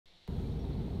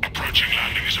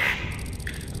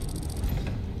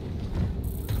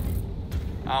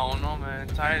I don't know, man.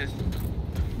 Titus.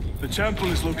 The temple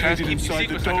is located inside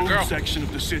the dome section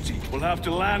of the city. We'll have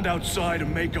to land outside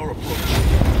and make our approach.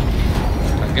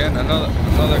 Again, another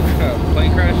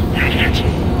plane crash.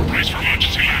 Brace for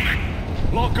emergency landing.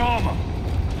 Lock armor.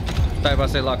 Thought I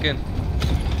say lock in.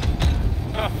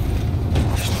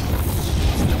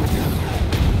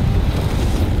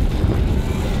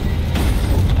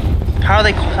 How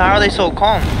are they so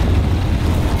calm?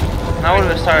 I would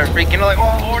have started freaking like, oh,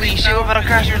 holy shit, we're gonna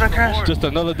crash, we're gonna crash. Just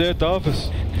another day at the office.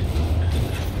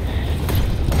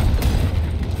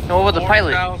 No, what about the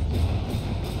pilot?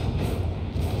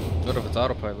 What if it's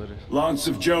autopiloted? Lance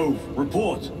of Jove,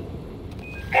 report.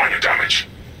 Minor damage.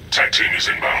 Tech team is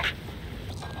inbound.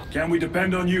 Can we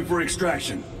depend on you for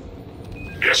extraction?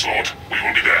 Yes, Lord. We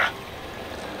will be there.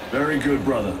 Very good,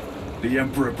 brother. The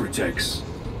Emperor protects.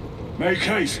 Make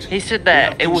haste. He said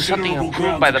that it was something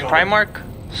approved by the Primarch,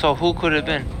 so who could it have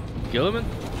been? Gilliman?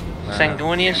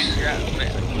 Sanguinius? Yeah,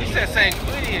 he said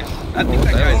Sanguinius. I What think the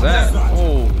hell is that?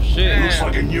 Oh, shit. Yeah. Looks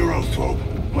like a neurothrope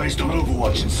placed on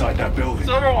Overwatch inside that building.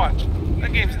 It's Overwatch.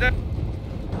 That game's dead.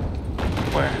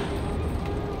 Where?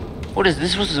 What is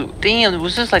this? Damn,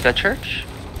 was this like a church?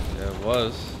 Yeah, it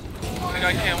was. I think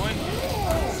I can't win.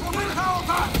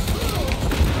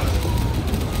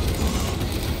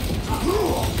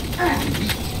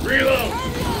 Reload!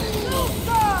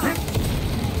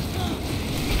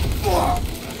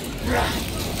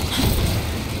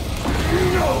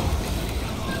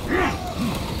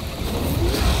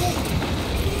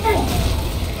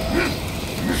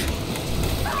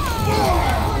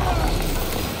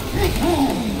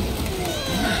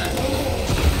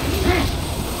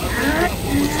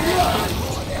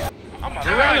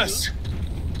 Morales!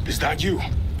 Is that you?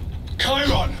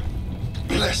 Chiron!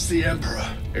 Bless the Emperor.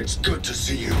 It's good to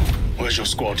see you. Where's your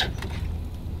squad?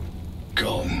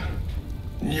 Gone.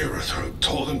 Neurothrope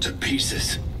tore them to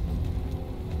pieces.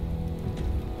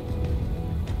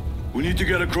 We need to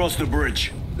get across the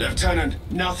bridge. Lieutenant,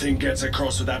 nothing gets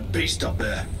across with that beast up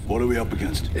there. What are we up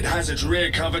against? It has its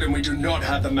rear covered and we do not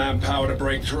have the manpower to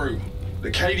break through.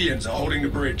 The Cadians are holding the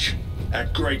bridge,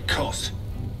 at great cost.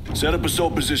 Set up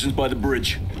assault positions by the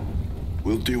bridge.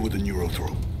 We'll deal with the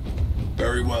neurothrope.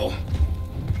 Very well.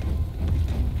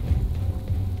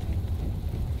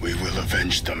 We will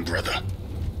avenge them, brother.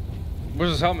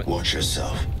 Where's his helmet? Watch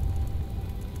yourself.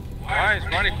 Why is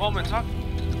Ronnie Coleman talking?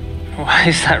 Why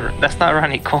is that? That's not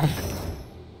Ronnie Coleman.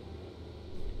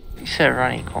 You said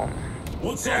Ronnie Coleman.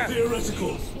 What's our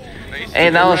theoretical? Hey,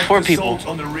 that was 4 people. Assault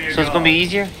on the rear So it's gonna be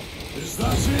easier? Is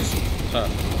that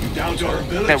it? You doubt our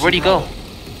ability? Okay, where'd he go?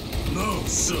 No,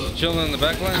 sir. Chilling in the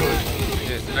back line?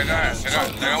 I got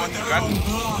one. I got one.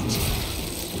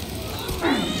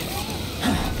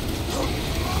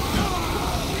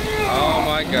 Oh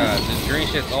my god, this green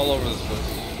shit's all over this place.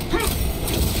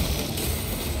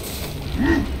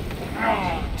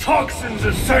 Toxins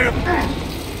assail.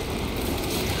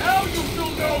 Now you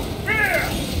feel no fear.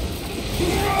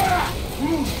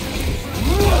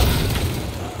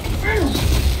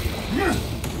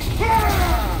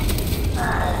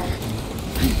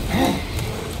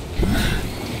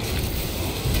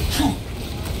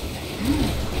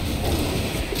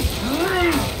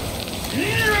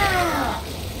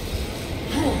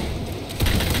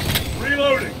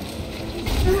 Reloading.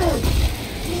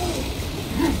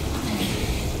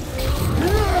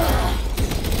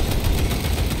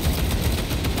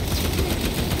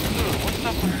 What's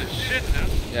up with this shit, dude?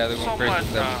 Yeah, they're going So crazy much,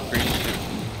 with that green shit.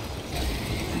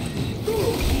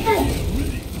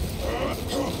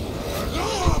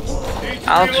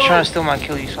 Alex was trying to steal my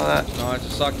kill, you saw that? No, I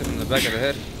just socked him in the back of the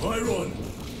head. Chiron,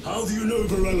 how do you know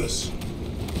Varellus?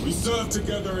 We served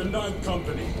together in 9th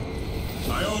Company.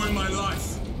 I owe him my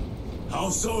life. How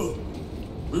so?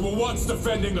 We were once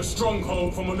defending a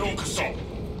stronghold from an orc assault.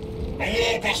 A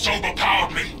war boss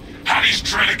overpowered me, had his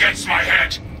drill against my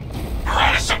head.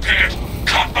 Morales appeared,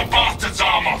 cut the bastard's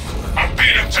arm off, and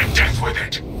beat him to death with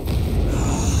it.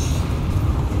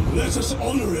 Let us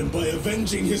honor him by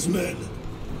avenging his men.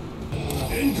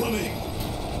 Incoming!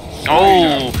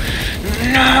 Oh!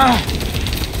 No!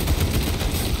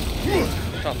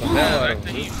 Shot the hell out of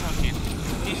him.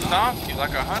 He stomped you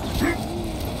like a hunter.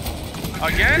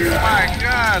 Again? My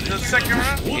god, the second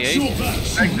round? What's your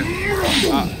best?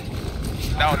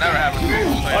 That would never happen.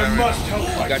 I must help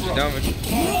my Got you down, Victor.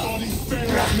 Nobody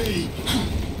fails me.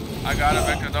 I got it,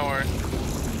 Victor, don't worry.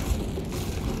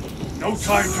 No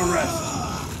time to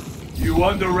rest. You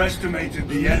underestimated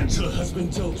the enemy. Has been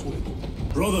dealt with.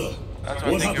 Brother, That's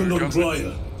what I think happened you were on joking.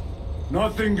 Dryer?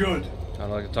 Nothing good. I don't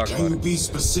like to talk Can about you it. be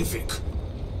specific?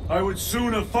 I would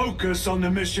sooner focus on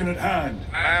the mission at hand.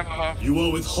 You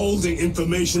are withholding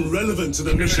information relevant to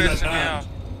the mission at hand.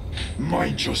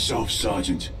 Mind yourself,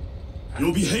 Sergeant.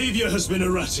 Your behavior has been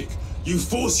erratic. You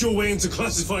force your way into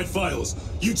classified files.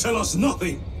 You tell us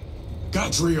nothing.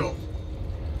 Gadriel,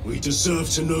 we deserve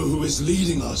to know who is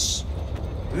leading us.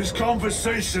 This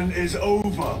conversation is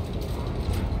over.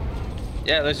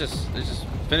 Yeah, let's just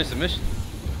finish the mission.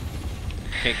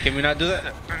 Can we not do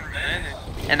that?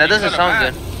 And that doesn't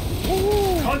sound good.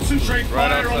 Concentrate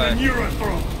fire on the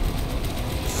neurothroat.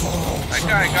 That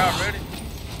guy got ready.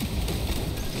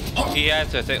 He had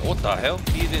to take. What the hell?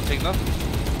 He didn't take nothing.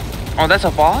 Oh, that's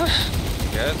a boss?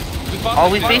 Yes. Oh,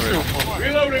 we faced him before.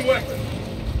 Reloading weapon.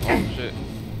 Oh shit.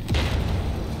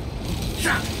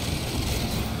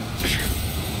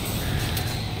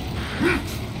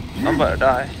 I'm about to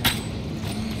die.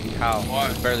 How?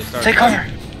 Barely started. Take cover.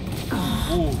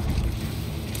 Ooh.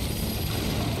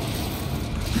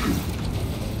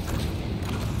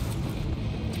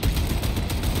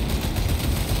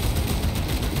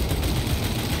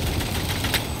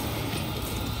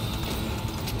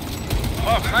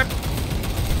 Oh, sniper.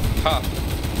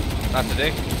 Ha. Not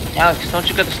today. Alex, don't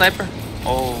you got the sniper?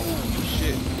 Oh.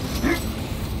 Shit.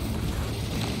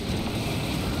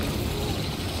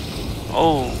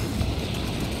 Oh.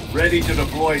 Ready to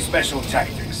deploy special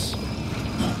tactics.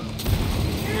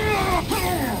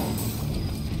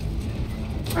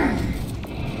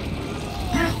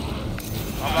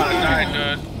 I'm about to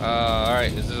die, dude.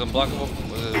 Alright, this is unblockable.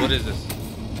 What is this?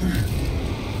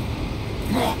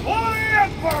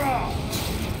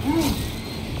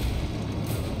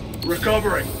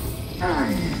 Recovering.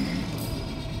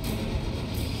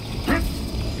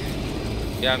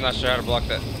 Yeah, I'm not sure how to block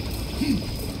that.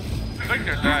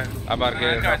 Victor died. I'm about to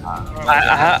get it.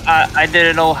 I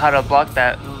didn't know how to block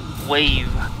that wave.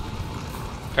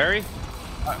 Parry?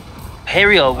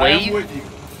 Parry a I am wave? with you.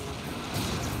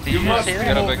 Did you just must say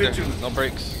Get that? up, Victor. No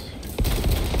brakes.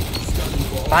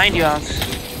 Behind you, Alex.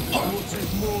 I will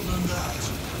take more than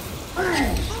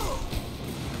that.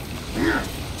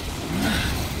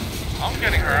 I'm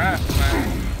getting her ass,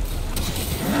 man.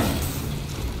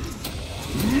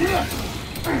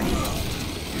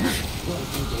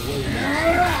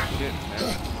 Shit,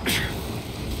 man.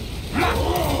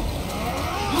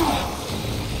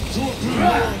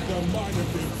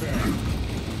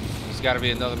 There's gotta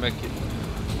be another med kit.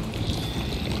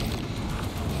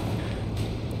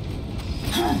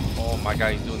 Oh my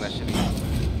god, he's doing that shit again.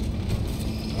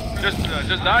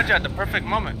 Just dodge at the perfect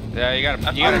moment. Yeah, you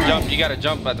gotta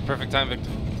jump at the perfect time, Victor.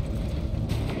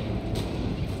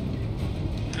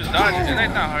 Just dodge it. It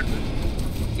ain't that hard.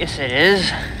 Yes, it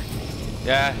is.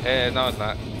 Yeah, no it's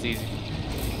not. It's easy.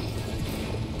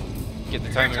 Get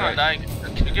the timing You're right. dying.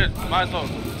 You good. Might as well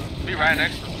be right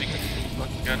next to him. We can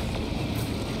fucking good.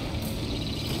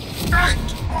 Whack!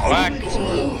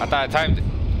 I thought I timed it.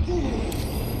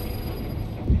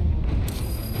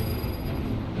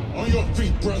 On your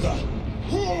feet, brother.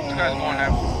 This guy's going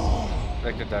after.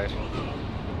 Victor died.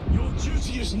 Your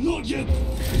duty is not yet.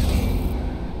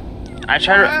 I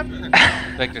tried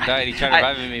to. Victor died. He tried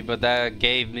reviving me, but that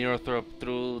gave Nero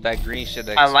through that green shit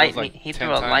that A explodes lightning. like He 10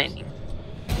 threw a times. lightning.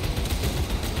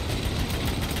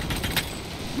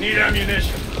 Need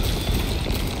ammunition.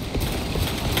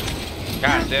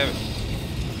 God damn it.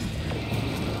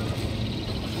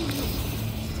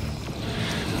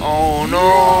 Oh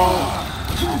no.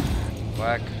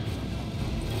 Whack.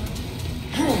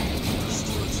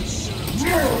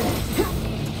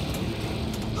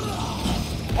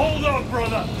 Hold on,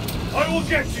 brother. I will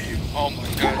get to you. Oh my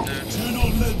god, dude. Do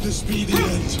not let this be the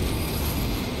end.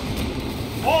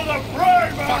 For the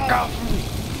brave! Fuck off!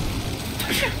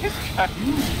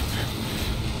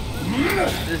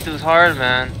 This dude's hard,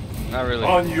 man. Not really.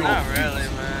 On your Not feet. really,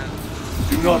 man.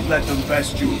 Do not let them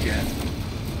best you again.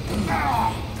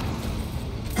 I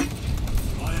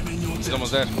am in your He's debt.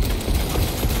 almost dead.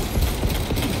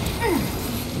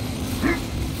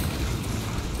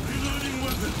 Reloading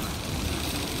weapon.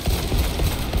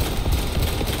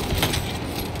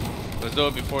 Let's do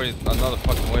it before another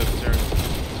fucking wave turns.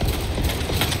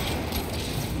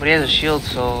 But he has a shield,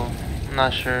 so I'm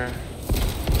not sure.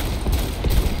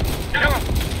 Kill him.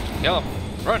 Kill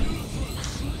him. Run.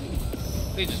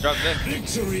 He just dropped dead.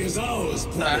 Victory is ours,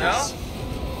 The hell? brothers.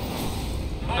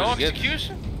 No Good.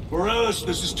 execution? Morales,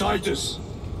 this is Titus.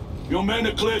 Your men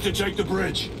are clear to take the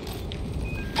bridge.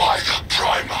 By the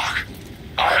Primarch!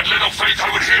 I had little faith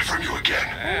I would hear from you again.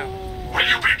 Damn. Will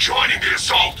you be joining the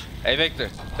assault? Hey Victor,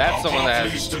 that's someone that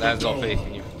Please to has the no door. faith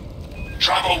in you.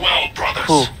 Travel well, brothers.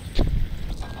 Who?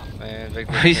 Man,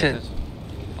 Victor. What he said?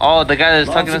 Oh, the guy that's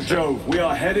Lance talking and us. Jove, we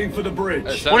are heading for the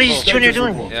bridge. What is Junior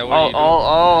doing? Yeah, what are you doing?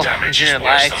 Oh, Damage is Junior worse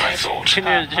lag. than I thought.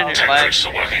 Junior Tech lag. Bridge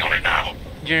are working on it now.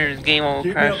 Junior's game over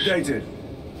Keep crash. me updated.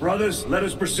 Brothers, let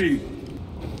us proceed.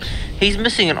 He's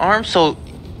missing an arm, so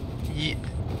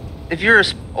if you're an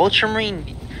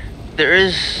ultramarine, there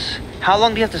is. How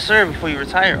long do you have to serve before you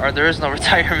retire? Or there is no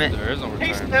retirement? There is no retirement.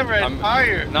 He's never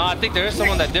retired. No, I think there is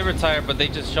someone that did retire, but they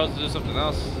just chose to do something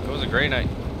else. It was a Grey Knight.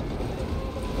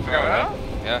 Yeah.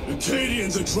 Yeah. The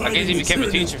Cadians are I guess driving he the became a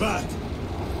Tyranids teacher. back.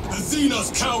 The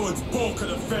Xenos cowards balk at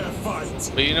a fair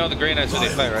fight. But you know the Grey Knights who they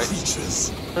fight, right?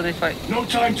 Creatures. So they fight. No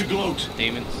time to gloat.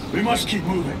 Demons, We must keep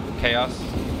moving. chaos.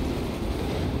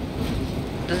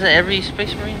 Doesn't every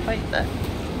space marine fight that?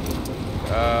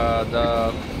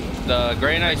 The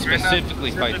Grey Knights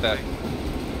specifically fight that.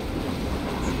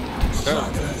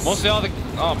 Mostly all the,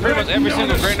 pretty much every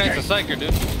single Grey Knight's a psyker,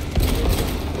 dude.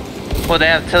 Well, they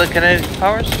have telekinetic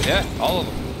powers. Yeah, all of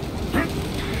them.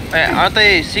 Wait, aren't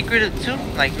they secretive too?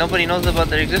 Like nobody knows about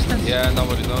their existence? Yeah,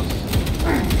 nobody knows.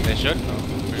 They should know.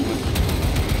 Pretty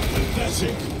much. That's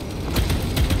it.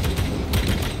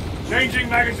 Changing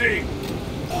magazine.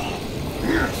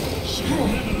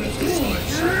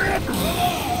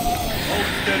 Hold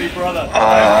steady, brother.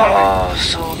 Oh,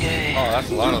 so gay. Oh, that's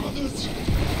a lot of them.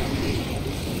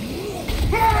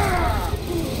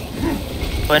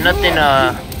 But nothing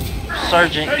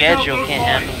Sergeant Gadget can't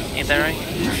handle. Ain't that right?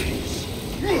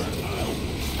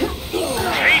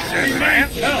 Jesus, man.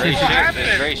 Great What shit,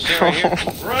 happened? great shit right here.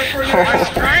 Run for your my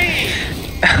screen.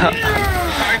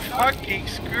 My fucking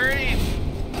screen.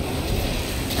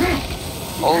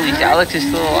 Holy shit, Alex is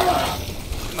still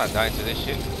alive. I'm not dying to this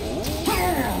shit.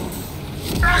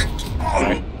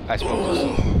 I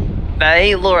suppose. That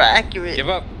ain't lore accurate. Give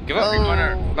up. Give up. Oh.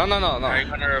 No. Are you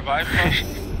gonna revive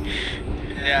me?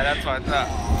 Yeah, that's what I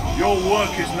thought. Your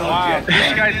work is not Wow, yet this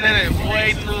done. guy did it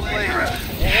way too late.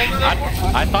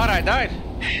 I thought I died.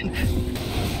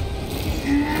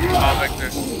 Oh, Victor.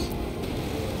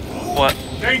 What?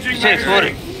 Changing Shit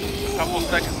exploded. A couple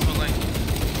seconds too late.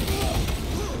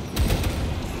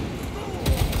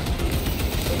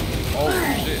 Oh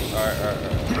shit.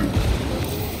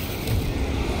 Alright.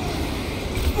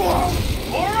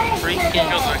 Freaking.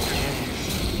 Kills Victor.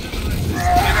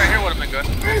 Being right here would have been good.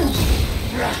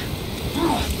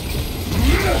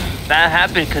 That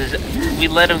happened because we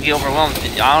let him get overwhelmed.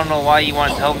 I don't know why you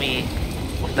want to tell me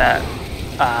with that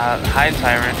Hive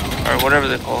Tyrant or whatever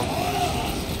they're called.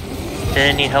 They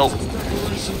didn't need help.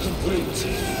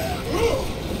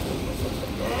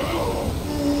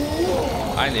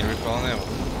 I need to refill on ammo.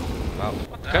 Wow.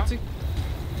 the hell? Cutsy?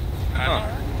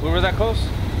 Huh. We were that close?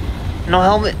 No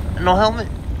helmet. No helmet.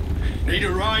 Need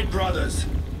a ride, brothers.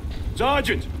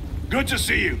 Sergeant, good to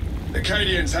see you. The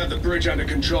Cadians have the bridge under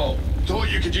control.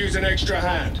 Thought you could use an extra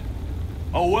hand.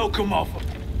 A welcome offer.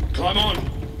 Climb on.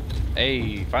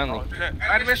 Hey, finally. Oh, shit.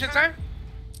 Animation time?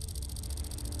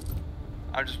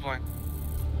 I'm just playing.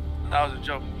 That was a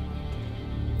joke.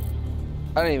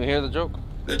 I didn't even hear the joke.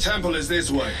 The temple is this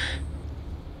way.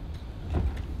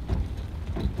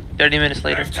 30 minutes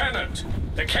later. Lieutenant,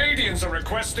 the Cadians are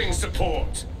requesting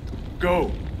support.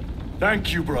 Go.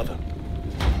 Thank you, brother.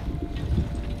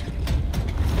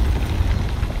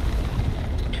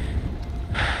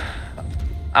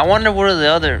 I wonder what are the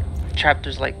other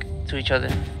chapters like to each other.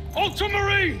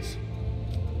 Ultramarines!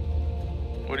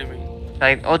 What do you mean?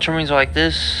 Like Ultramarines are like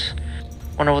this.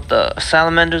 Wonder what the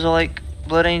Salamanders are like.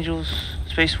 Blood Angels,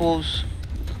 Space Wolves,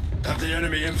 Have the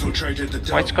enemy infiltrated the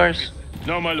dome? White Scars.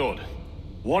 No, my lord.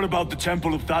 What about the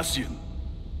Temple of Thasian?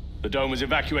 The dome was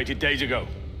evacuated days ago.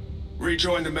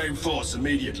 Rejoin the main force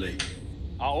immediately.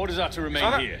 Our orders are to remain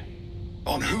Saw that? here.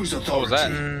 On whose What was authority?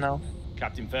 that? No.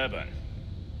 Captain Fairburn.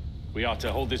 We are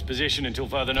to hold this position until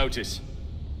further notice.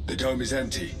 The dome is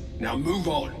empty. Now move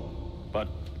on. But,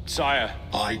 sire,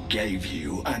 I gave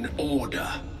you an order.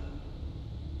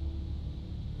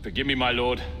 forgive me, my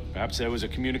lord. Perhaps there was a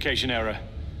communication error.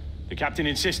 The captain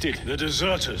insisted. The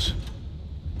deserters.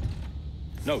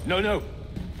 No.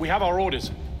 We have our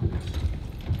orders.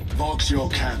 Vox your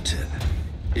captain.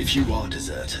 If you are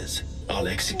deserters, I'll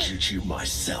execute you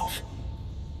myself.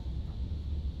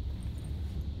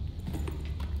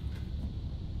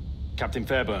 Captain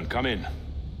Fairburn, come in.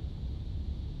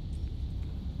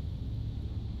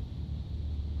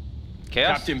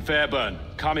 Chaos? Captain Fairburn,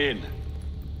 come in.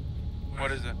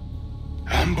 What is it?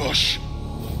 Ambush.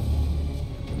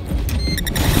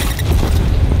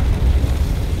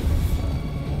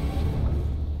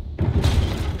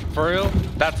 For real?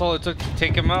 That's all it took to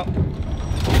take him out?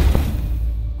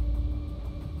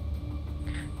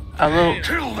 A little.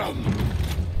 Kill them.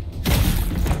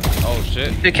 Oh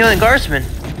shit. They're killing guardsmen.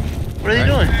 What are they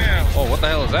doing? Damn. Oh, what the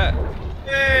hell is that?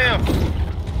 Damn.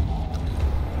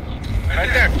 Right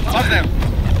there. Above them.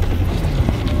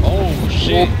 Oh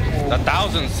shit! The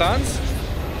Thousand Suns?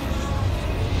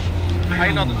 How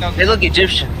you know the They look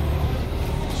Egyptian.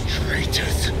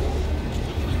 Traitors.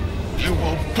 You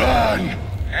will burn.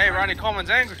 Hey, Ronnie Coleman's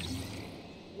angry.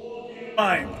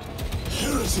 Fine.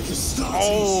 Heretic Astartes.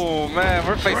 Oh man,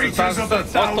 we're facing Traitors Thousand of the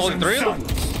Suns. Oh, only 3 of them.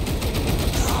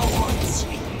 Cowards.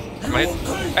 Man.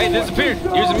 Hey, disappeared.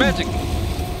 Using magic.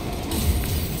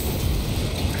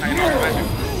 How you know the magic?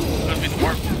 Could be the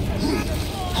work.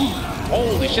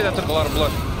 Holy shit, that took a lot of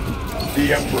blood.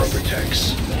 The Emperor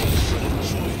protects.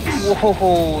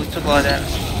 Whoa, took a lot of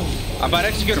damage. I'm about to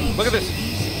execute him. Look at this.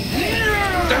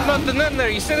 There's nothing in there.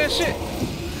 You see that shit?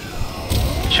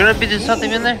 Shouldn't be there's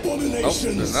something in there? Nope,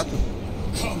 there's nothing.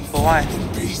 But why?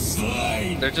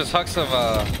 They're just husks of,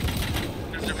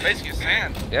 They're basically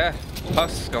sand. yeah,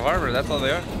 husks of armor. That's all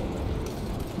they are.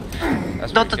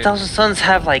 That's Don't the pretty Thousand Suns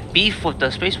have like beef with the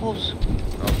Space Wolves? good.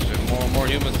 Oh shit, more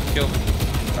humans to kill.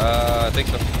 I think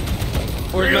so.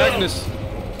 Where's Magnus?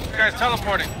 This guy's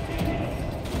teleporting.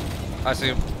 I see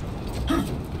him.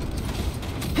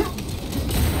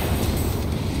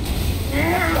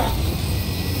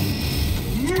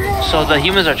 So the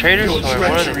humans are traitors, or what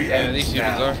are they? Treachery Yeah, ends these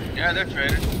humans now. are. Yeah, they're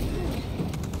traitors.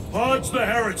 Purge the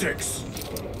heretics.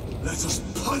 Let us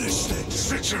punish their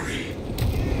treachery.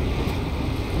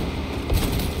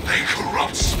 They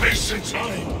corrupt space and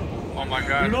time. Oh my Do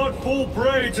god. not fall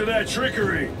prey to their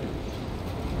trickery.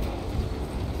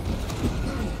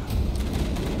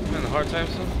 I'm in a hard time,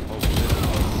 son. Oh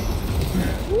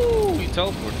shit. Woo, he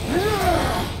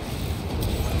teleported.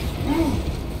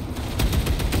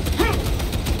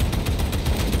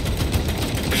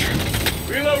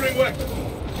 Reloading weapon.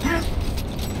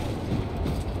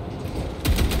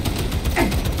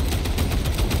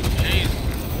 Jeez.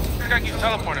 This guy keeps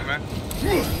teleporting, man.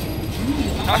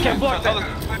 I can't block that.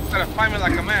 Gotta find me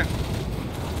like a man.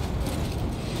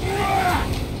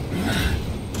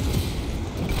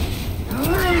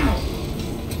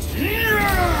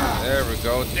 There we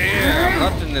go. Damn,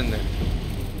 nothing in there.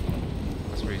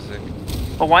 That's pretty sick.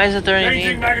 But why isn't there Changing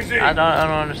anything? magazine. I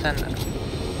don't understand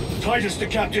that. Titus to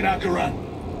Captain Akaran.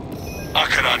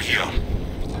 Akaran here.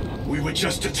 We were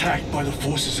just attacked by the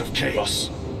forces of chaos.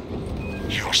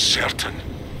 You're certain?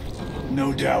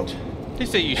 No doubt. He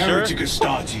said, you sure? Heretic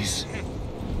Astartes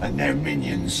and their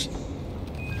minions.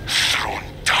 Throne,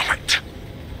 damn it.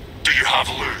 Do you have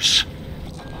lose?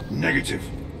 Negative.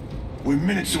 We're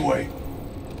minutes away.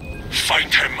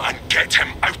 Find him and get him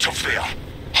out of there.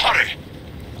 Hurry!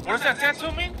 What does that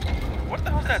tattoo mean? What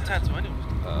the hell's that tattoo anyway?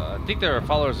 I think they're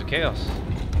followers of chaos.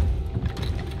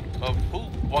 Of who?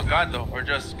 What god though? Or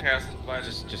just chaos by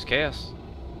Just chaos.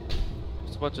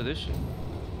 What's a bunch of this shit?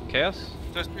 Chaos?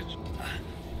 just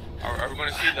are we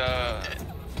gonna see the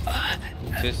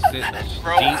This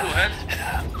bro with 2 heads?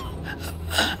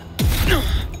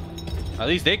 At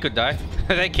least they could die.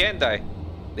 They can't die.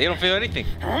 They don't feel anything.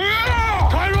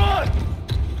 Chiron!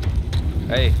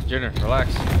 Hey, Jenner,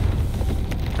 relax.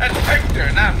 That's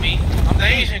Hector, not me. I'm the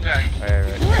Asian guy.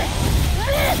 Alright.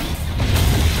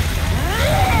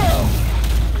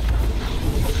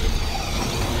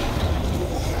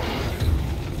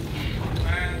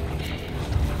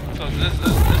 So this is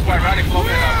why Ronnie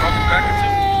Coleman brought me back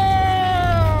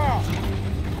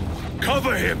into.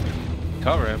 Cover him.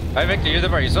 Cover him. Hey, Victor, you're there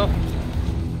by yourself.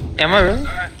 Am I really?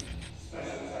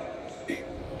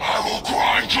 I will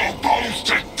grind your bones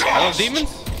to dust! Are those demons?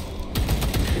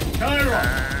 Chiron.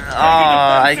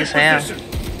 I guess I am.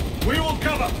 We will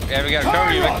cover. Yeah, we gotta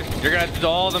cover you, Victor. You're gonna have to do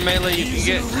all the melee you can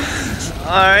get.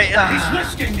 Alright. He's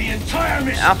risking the entire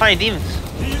mission. I'll find demons.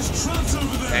 He is trapped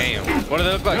over there! Damn. What do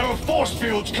they look like? There are force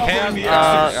fields covering Ham, the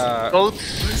exits. Goats.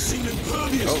 They seem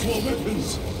impervious to our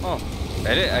weapons. Oh,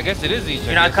 I guess it is each.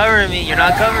 You're not covering me. You're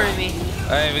not covering me.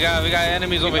 Hey, we got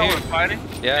enemies over You know here. we're fighting?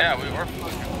 Yeah. Yeah, we were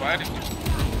fucking fighting.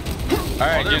 All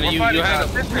right, Oh, Jenna, we're you fighting, had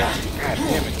this thing. God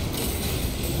damn it.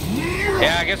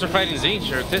 Yeah, I guess we're fighting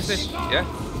Zinch or Tissich. Yeah.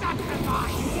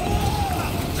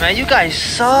 Man, you guys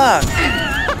suck.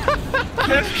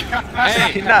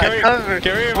 Hey, You're not covered.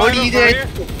 What are you doing?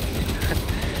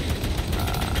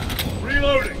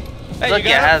 Reloading. Hey, Look, you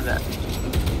I got have that. it?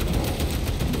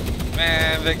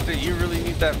 Man, Victor, you really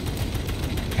need that.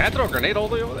 Can I throw a grenade all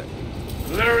the way over there?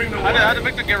 Clearing the way. How did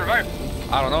Victor get revived?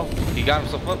 I don't know. He got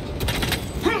himself up.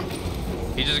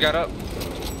 He just got up.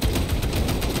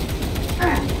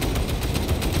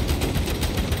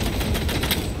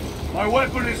 My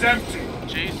weapon is empty.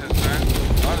 Jesus, man.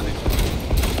 A lot of these.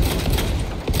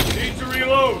 Need to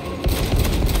reload.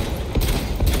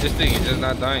 This thing is just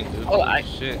not dying, dude. Oh, Holy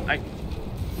shit.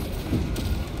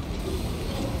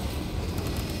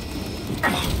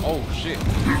 Oh shit.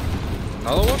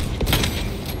 Another one?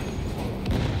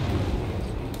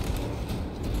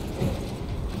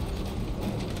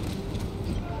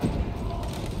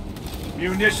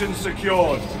 Munitions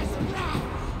secured.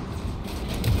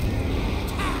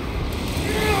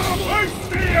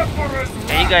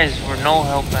 Yeah, you guys were no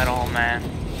help at all, man.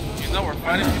 You know we're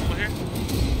fighting people here?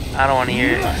 I don't want to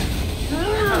hear it.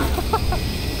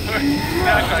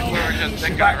 Like we were just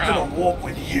thinking Back to around. the walk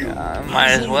with you.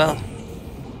 Might as well.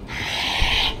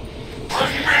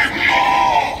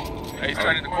 Hey, he's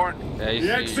turning the corner. Yeah, you The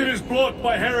see. exit is blocked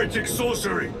by heretic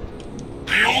sorcery.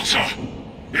 The altar!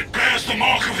 It bears the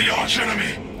mark of the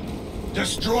archenemy!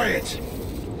 Destroy it.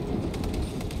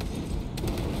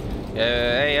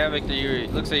 Yeah, Victor. You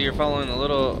looks like you're following a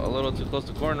little too close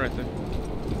to corner right there.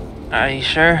 Are you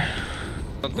sure?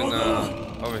 Something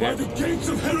over By here. the gates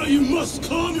of Hera, you must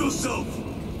calm yourself.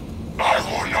 I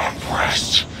will not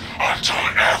rest until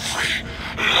every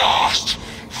last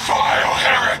vile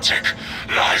heretic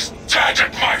lies dead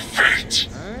at my feet!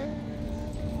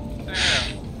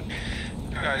 Damn.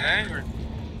 You guys angry.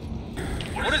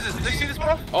 What is this? Did they see this,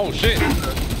 bro? Oh shit.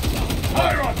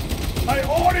 Hera, I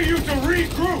order you to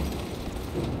regroup.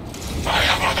 I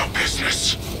have other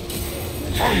business.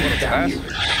 Fast.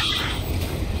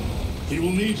 He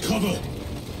will need cover.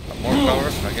 More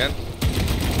cover again.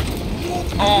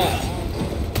 Oh.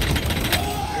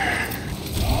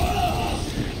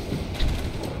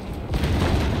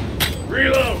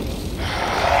 Reload.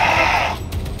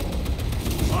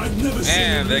 I've never seen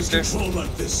Damn, him lose Victor. control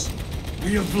like this.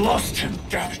 We have lost him,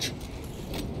 damn it.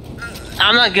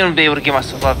 I'm not gonna be able to get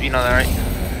myself up. You know that, right?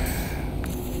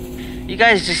 You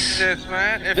guys just. This,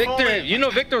 man. If Victor, only- you know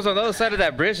Victor was on the other side of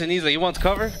that bridge and he wants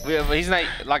cover. He's not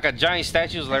like a giant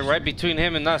statue, like right between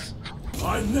him and us.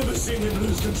 I've never seen him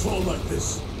lose control like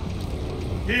this.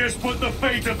 He has put the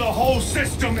fate of the whole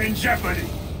system in jeopardy.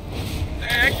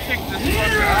 Hey, I kicked this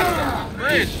fucker out of the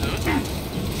bridge,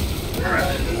 dude.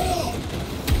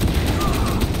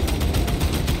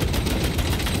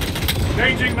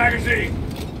 Changing magazine.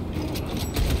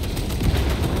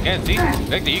 Can't see,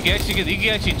 Victor. You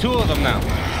can actually two of them now.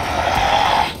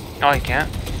 No, I can't.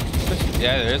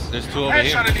 Yeah, there's two over Headshot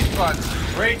here. in these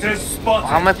spots. Traitors spotted.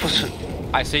 How am I supposed to?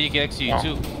 I say you can actually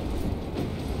two.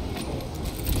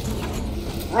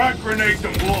 Frag grenade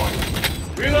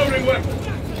deployed. Reloading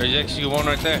weapon. There's actually one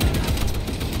right there.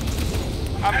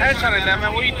 I'm headshotting them,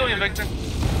 man. What are you doing, Victor?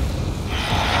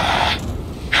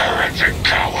 Heretic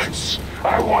cowards!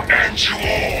 I will end you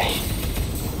all!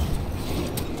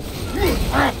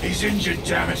 He's injured,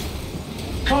 damn it.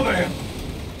 Cover him.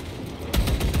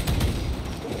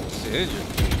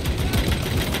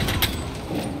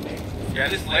 Yeah,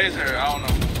 this laser, I don't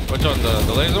know. Which one?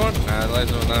 The laser one? Nah, the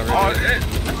laser one's not Oh, really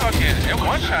good. it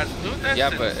one-shots, dude. That's Yeah,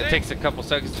 but insane. it takes a couple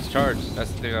seconds to charge.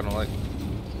 That's the thing I don't like.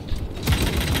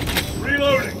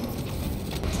 Reloading.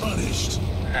 Punished.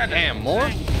 That is Damn, more?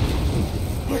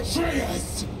 insane. Betray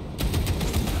us.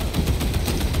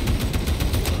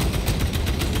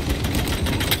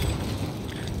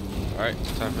 Alright,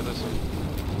 time for this one.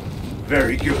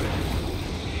 Very good.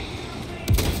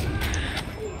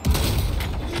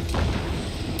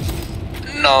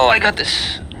 No, I got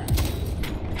this.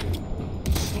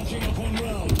 Stocking up on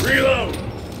round. Reload.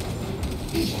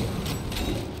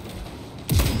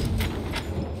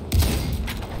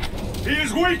 He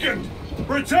is weakened.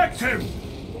 Protect him.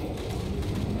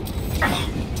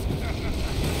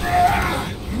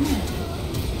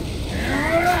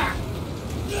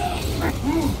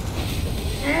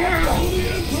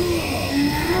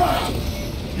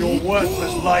 Your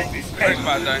worthless life is Thanks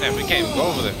about that. Damn, we can't even go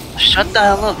over there. Shut the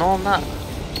hell up. No, I'm not.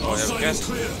 Oh, yeah, we can.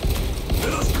 clear.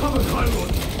 Let us cover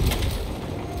Chiron.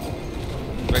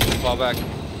 Victor, fall back.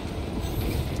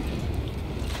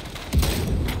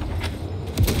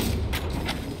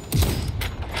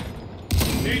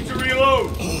 Need to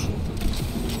reload.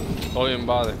 Don't even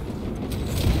bother.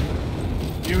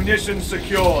 Munitions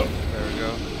secured. There we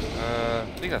go. I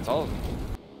think that's all of them.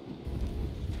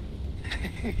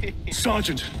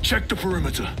 Sergeant, check the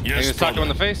perimeter. You gonna sock him in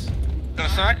the face? Gonna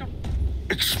smack him?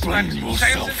 Explain 2 seconds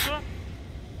yourself. into him?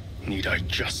 Need I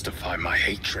justify my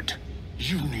hatred?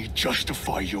 You need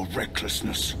justify your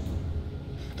recklessness.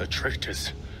 The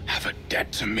traitors have a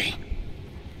debt to me.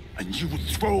 And you would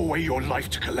throw away your life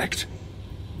to collect?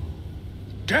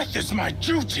 Death is my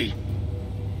duty.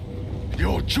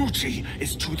 Your duty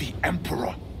is to the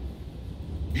Emperor.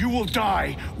 You will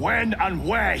die when and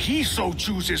where he so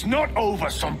chooses, not over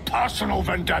some personal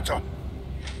vendetta.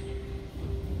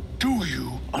 Do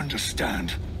you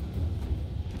understand?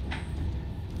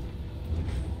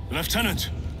 Lieutenant,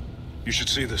 you should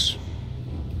see this.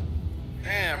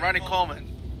 Damn, Ronnie Coleman.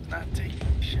 not taking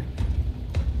shit.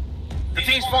 The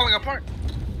team's falling apart.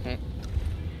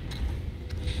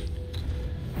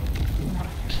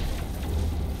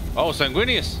 Oh,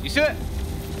 Sanguinius. You see that?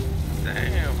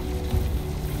 Damn.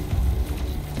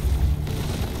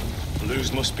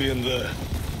 Blues must be in there.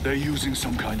 They're using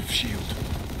some kind of shield.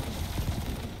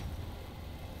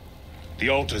 The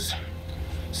altars.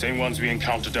 Same ones we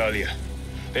encountered earlier.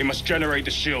 They must generate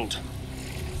the shield.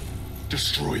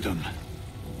 Destroy them.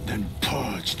 Then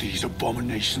purge these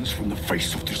abominations from the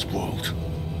face of this world.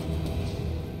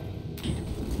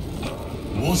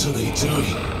 What are they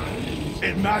doing?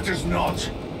 It matters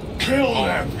not. Kill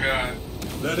them! God.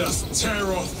 Let us tear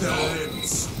off their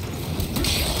limbs.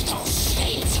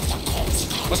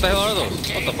 What the hell are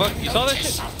those? What the fuck? You saw that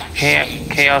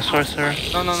shit? Chaos Sorcerer.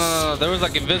 No. There was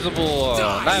like invisible,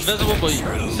 not invisible, but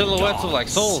silhouettes of like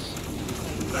souls.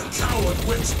 The coward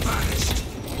witch vanished.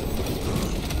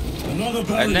 Another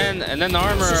barrier. And then the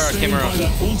armor came Sustained by around.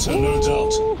 that altar, no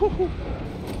doubt.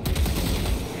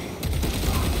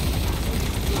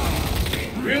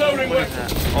 Reloading weapon!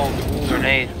 Oh,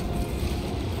 grenade.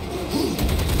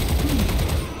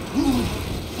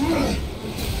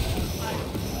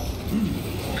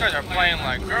 You guys are playing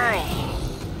like girls.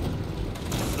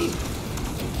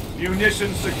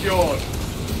 Munitions secured.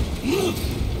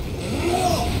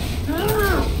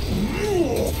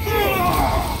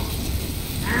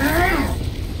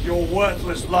 Your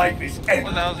worthless life is What ended.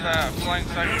 the hell's that? Flying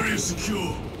sight? Area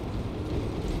secure.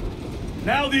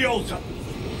 Now the altar.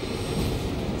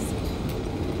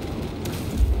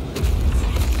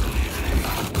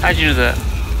 How'd you do that?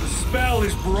 The spell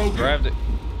is broken. Grabbed it.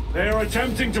 They are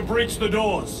attempting to breach the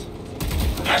doors.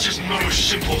 That is no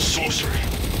simple sorcery.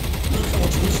 Look how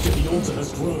twisted the altar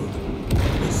has grown.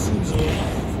 It seems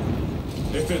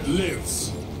alive. If it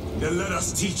lives, then let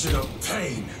us teach it of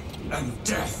pain and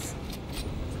death.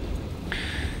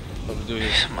 What to do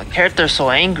here? My character's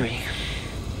so angry.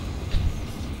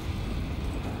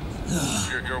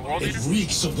 Your world It leader?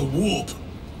 reeks of the warp.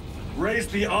 Raise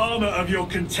the armor of your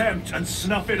contempt and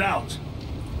snuff it out.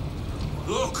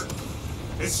 Look!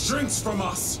 It shrinks from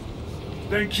us.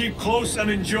 Then keep close and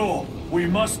endure. We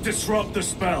must disrupt the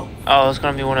spell. Oh, it's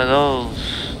gonna be one of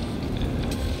those.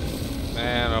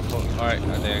 Man, alright, I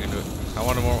think I can do it. I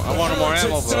wanted more ammo, but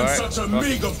Heretics sent alright. such a Fuck it.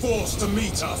 meager force to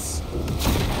meet us.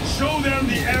 Show them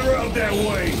the error of their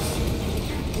ways.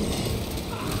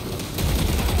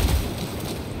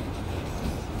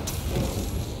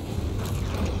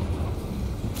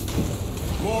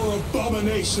 More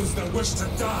abominations that wish to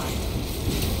die.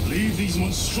 Leave these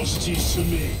monstrosities to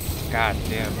me. God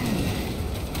damn.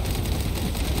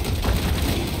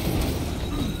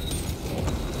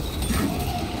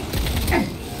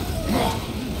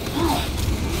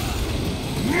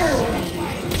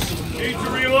 Need to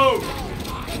reload.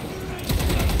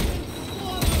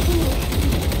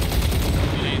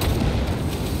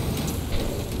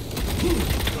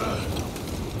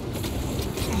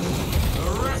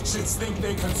 The wretches think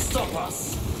they can stop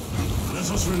us. Let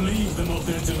us relieve them of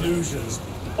their delusions.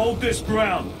 Hold this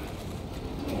ground.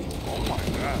 Oh my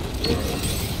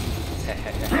god.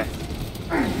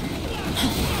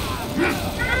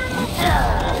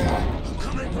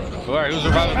 Alright, who's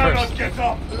surviving Cannot first? get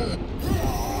up.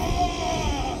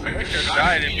 I just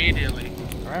died immediately.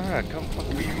 Alright, come fuck.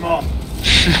 We must.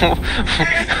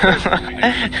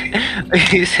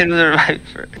 You said it was a right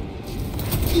for.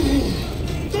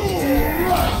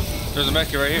 There's a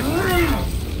medkit right here.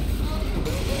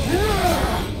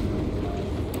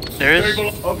 There is.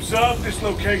 Observe this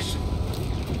location.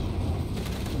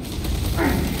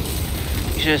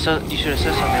 You should have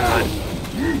said something about it.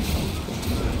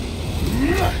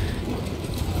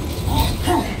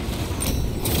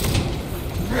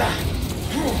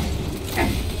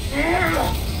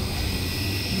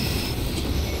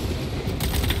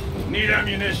 Need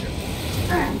ammunition.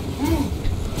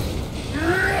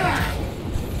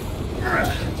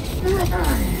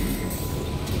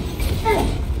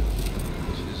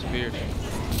 She disappeared.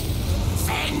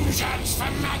 Vengeance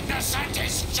for Magnus and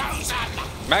his chosen!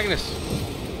 Magnus!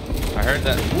 I heard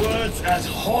that. Words as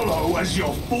hollow as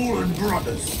your fallen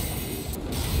brothers.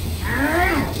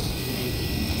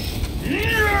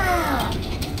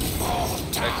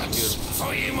 Executed.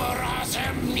 For Imora's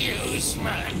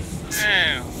amusement!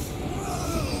 Damn.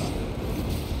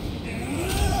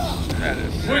 That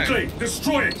is sick. Quickly,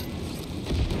 destroy it.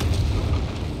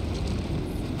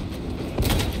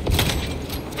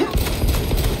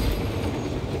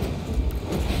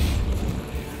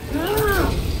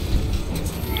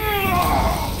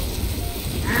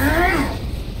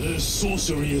 Their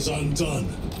sorcery is undone.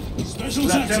 Special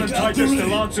Lieutenant tactics at the Titus, the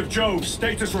ready. Lance of Jove,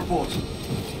 status report.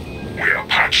 We are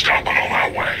patched up and on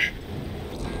our way.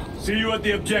 See you at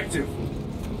the objective.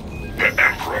 The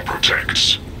Emperor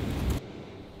protects.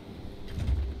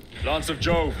 Lance of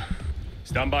Jove,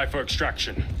 stand by for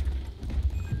extraction.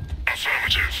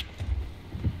 Affirmative.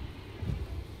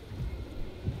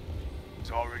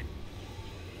 Sorry.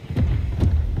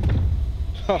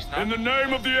 In the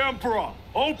name of the Emperor,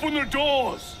 open the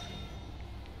doors!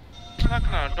 I'm knocking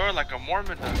on a door like a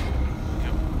Mormon does.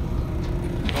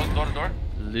 Goes door to door.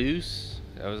 Loose?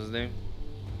 That was his name?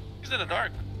 He's in the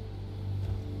dark.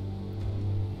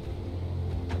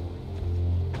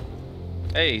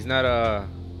 Hey, he's not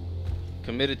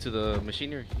committed to the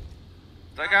machinery.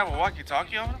 Does that guy have a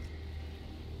walkie-talkie on him?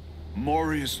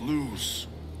 Morius Luz.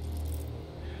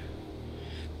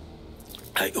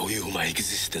 I owe you my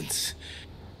existence.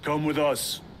 Come with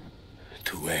us.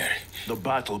 To where? The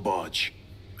battle barge.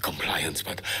 Compliance,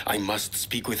 but I must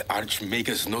speak with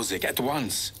Archmagus Nozick at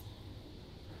once.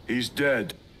 He's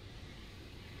dead.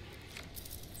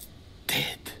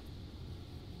 Dead?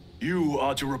 You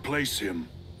are to replace him.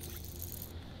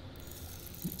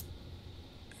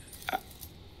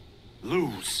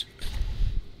 Luz.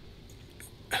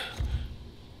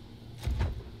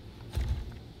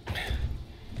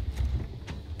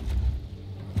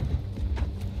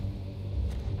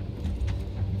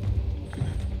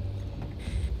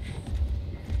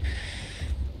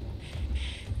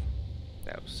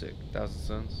 That was sick. 1,000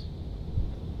 Suns.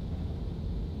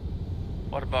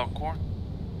 What about corn?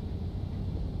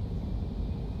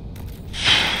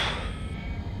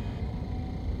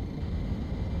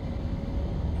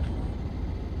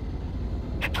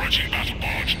 Approaching battle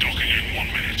barge, docking in 1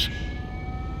 minute.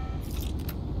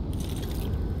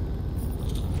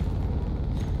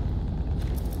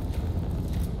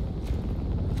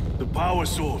 The power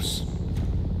source.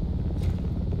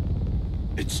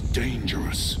 It's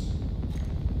dangerous.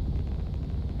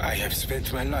 I have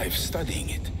spent my life studying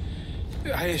it.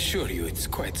 I assure you it's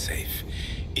quite safe.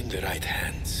 In the right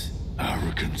hands.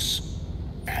 Arrogance.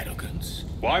 Arrogance.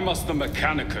 Why must the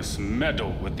Mechanicus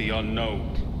meddle with the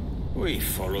unknown? We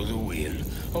follow the will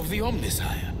of the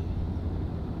Omnissiah.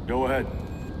 Go ahead.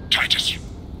 Titus,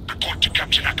 report to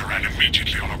Captain Akaran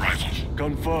immediately on arrival.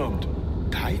 Confirmed.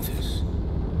 Titus?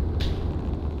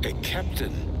 A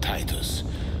Captain Titus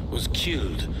was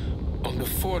killed on the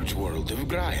Forge world of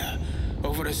Graia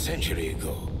over a century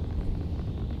ago.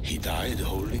 He died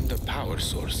holding the power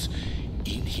source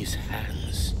in his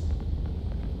hands.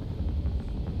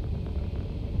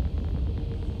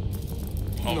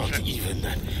 Not even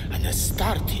an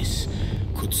Astartes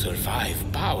could survive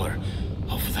power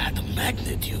of that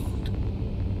magnitude.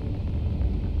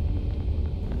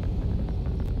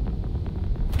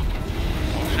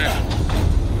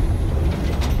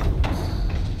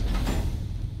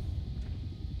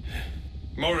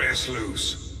 Morius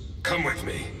Luz, come with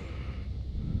me.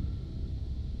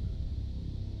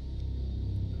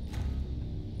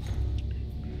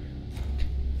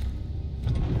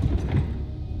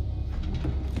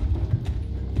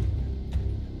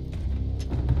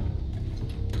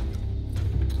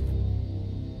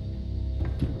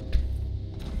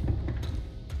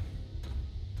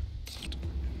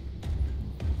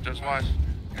 Just watch.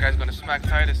 You guys gonna smack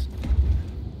Titus.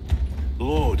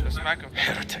 Lord. Just smack him.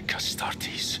 Heretic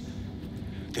Astartes.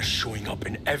 They're showing up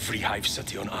in every hive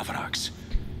city on Avarax.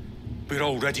 We're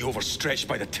already overstretched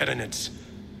by the Tyranids.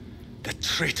 The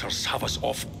traitors have us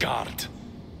off guard.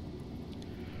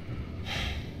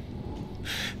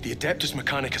 The Adeptus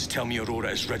Mechanicus tell me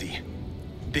Aurora is ready.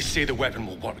 They say the weapon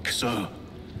will work. Sir.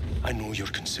 I know your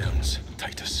concerns,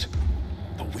 Titus.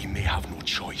 But we may have no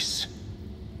choice.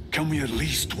 Can we at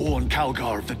least warn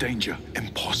Calgar of the danger?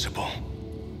 Impossible.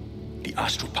 The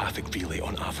astropathic relay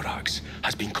on Avarax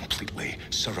has been completely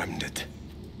surrounded.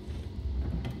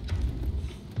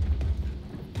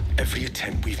 Every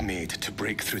attempt we've made to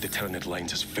break through the Tyranid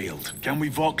lines has failed. Can we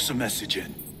vox a message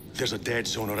in? There's a dead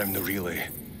zone around the relay.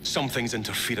 Something's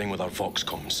interfering with our vox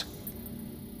comms.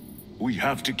 We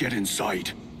have to get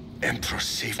inside. Emperor,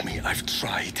 save me. I've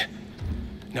tried.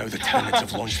 Now the Tyranids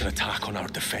have launched an attack on our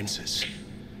defenses.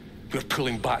 We're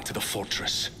pulling back to the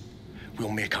fortress. We'll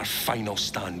make our final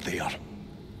stand there.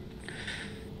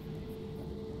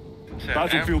 Said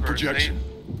Battlefield Emperor, projection.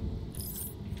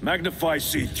 Magnify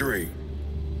C3.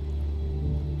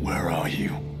 Where are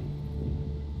you?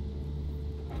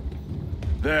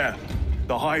 There.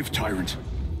 The Hive Tyrant.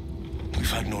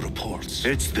 We've had no reports.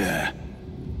 It's there.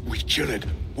 We kill it.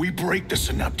 We break the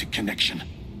synaptic connection.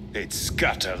 It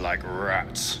scatter like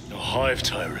rats. The Hive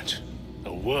Tyrant.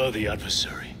 A worthy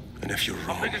adversary. And if you're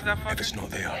wrong, big is that if it's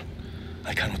not there,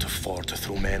 I cannot afford to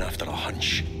throw men after a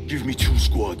hunch. Give me 2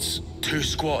 squads. 2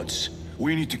 squads?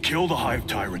 We need to kill the Hive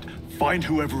Tyrant, find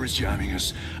whoever is jamming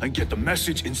us, and get the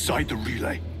message inside the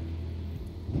relay.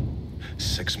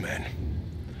 6 men.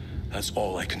 That's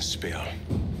all I can spare.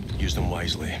 Use them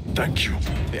wisely. Thank you.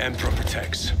 The Emperor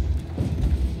protects.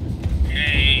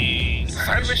 Hey,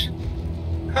 side mission.